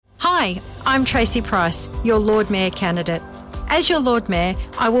Hi, I'm Tracy Price, your Lord Mayor candidate. As your Lord Mayor,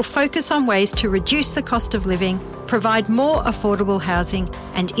 I will focus on ways to reduce the cost of living, provide more affordable housing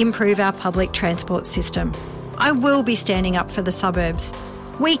and improve our public transport system. I will be standing up for the suburbs.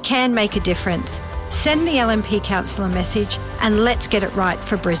 We can make a difference. Send the LNP council a message and let's get it right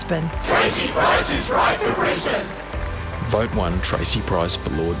for Brisbane. Tracy Price is right for Brisbane. Vote 1 Tracy Price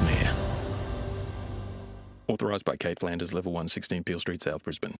for Lord Mayor. Authorised by Kate Flanders, Level 1, 16 Peel Street, South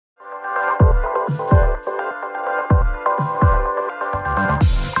Brisbane.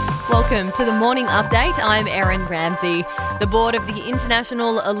 Welcome to the Morning Update. I'm Erin Ramsey. The board of the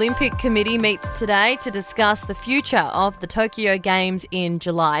International Olympic Committee meets today to discuss the future of the Tokyo Games in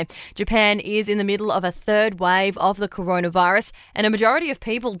July. Japan is in the middle of a third wave of the coronavirus, and a majority of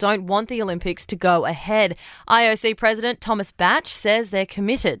people don't want the Olympics to go ahead. IOC President Thomas Bach says they're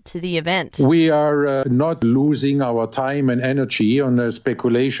committed to the event. We are not losing our time and energy on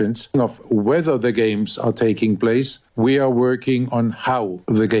speculations of whether the games are taking place. We are working on how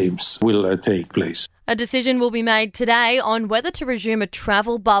the games will take place. A decision will be made today on whether to resume a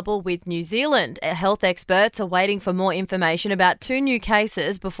travel bubble with New Zealand. Health experts are waiting for more information about 2 new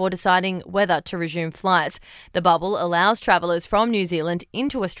cases before deciding whether to resume flights. The bubble allows travellers from New Zealand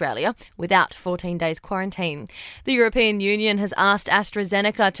into Australia without 14 days quarantine. The European Union has asked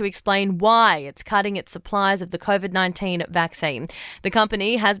AstraZeneca to explain why it's cutting its supplies of the COVID-19 vaccine. The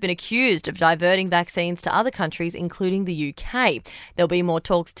company has been accused of diverting vaccines to other countries, including the UK. There'll be more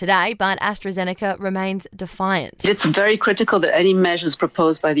talks today, but AstraZeneca remains defiant. It's very critical that any measures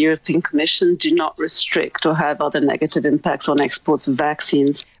proposed by the European Commission do not restrict or have other negative impacts on exports of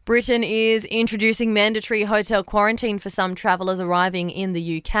vaccines. Britain is introducing mandatory hotel quarantine for some travellers arriving in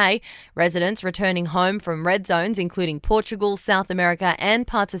the UK. Residents returning home from red zones, including Portugal, South America and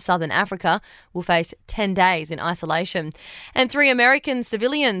parts of Southern Africa, will face 10 days in isolation. And 3 American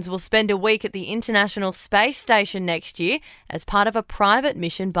civilians will spend a week at the International Space Station next year as part of a private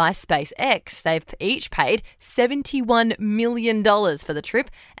mission by SpaceX. They've each paid $71 million for the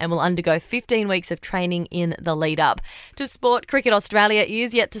trip and will undergo 15 weeks of training in the lead-up. To sport, Cricket Australia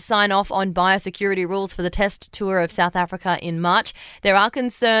is yet to sign off on biosecurity rules for the Test tour of South Africa in March. There are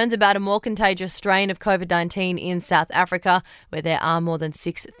concerns about a more contagious strain of COVID-19 in South Africa, where there are more than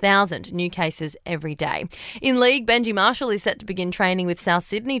 6,000 new cases every day. In league, Benji Marshall is set to begin training with South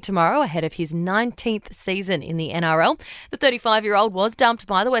Sydney tomorrow ahead of his 19th season in the NRL. The 35-year-old was dumped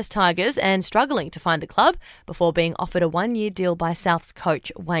by the West Tigers and struggling to find a club before being offered a 1-year deal by South's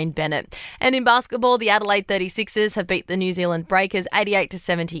coach Wayne Bennett. And in basketball, the Adelaide 36ers have beat the New Zealand Breakers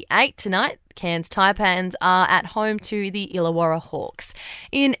 88-78 tonight. Cairns Taipans are at home to the Illawarra Hawks.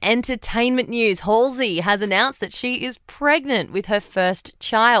 In entertainment news, Halsey has announced that she is pregnant with her first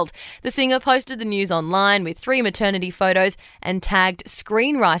child. The singer posted the news online with 3 maternity photos and tagged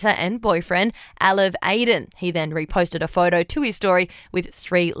screenwriter and boyfriend Aliv Aiden. He then reposted a photo to his story with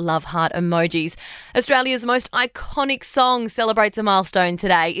 3 love heart emojis. Australia's most iconic song celebrates a milestone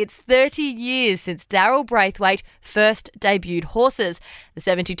today. It's 30 years since Daryl Braithwaite first debuted Horses. The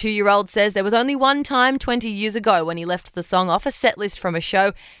 72-year-old says there was only one time 20 years ago when he left the song off a set list from a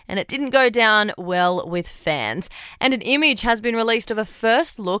show and it didn't go down well with fans. And an image has been released of a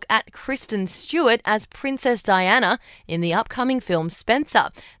first look at Kristen Stewart as Princess Diana in the upcoming film Spencer.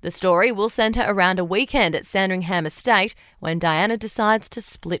 The story will centre around a weekend at Sandringham Estate when Diana decides to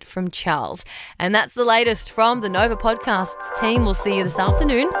split from Charles. And that's the latest from the Nova Podcasts team. We'll see you this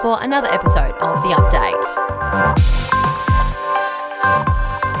afternoon for another episode of The Update.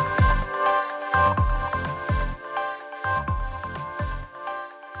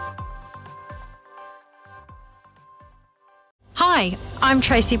 Hi, I'm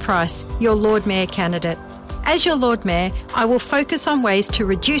Tracy Price, your Lord Mayor candidate. As your Lord Mayor, I will focus on ways to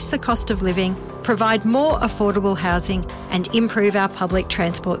reduce the cost of living, provide more affordable housing and improve our public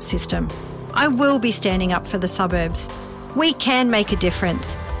transport system. I will be standing up for the suburbs. We can make a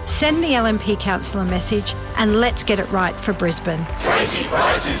difference. Send the LNP council a message and let's get it right for Brisbane. Tracy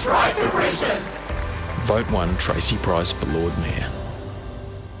Price is right for Brisbane. Vote 1 Tracy Price for Lord Mayor.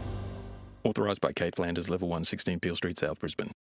 Authorised by Kate Flanders, Level 1, 16 Peel Street, South Brisbane.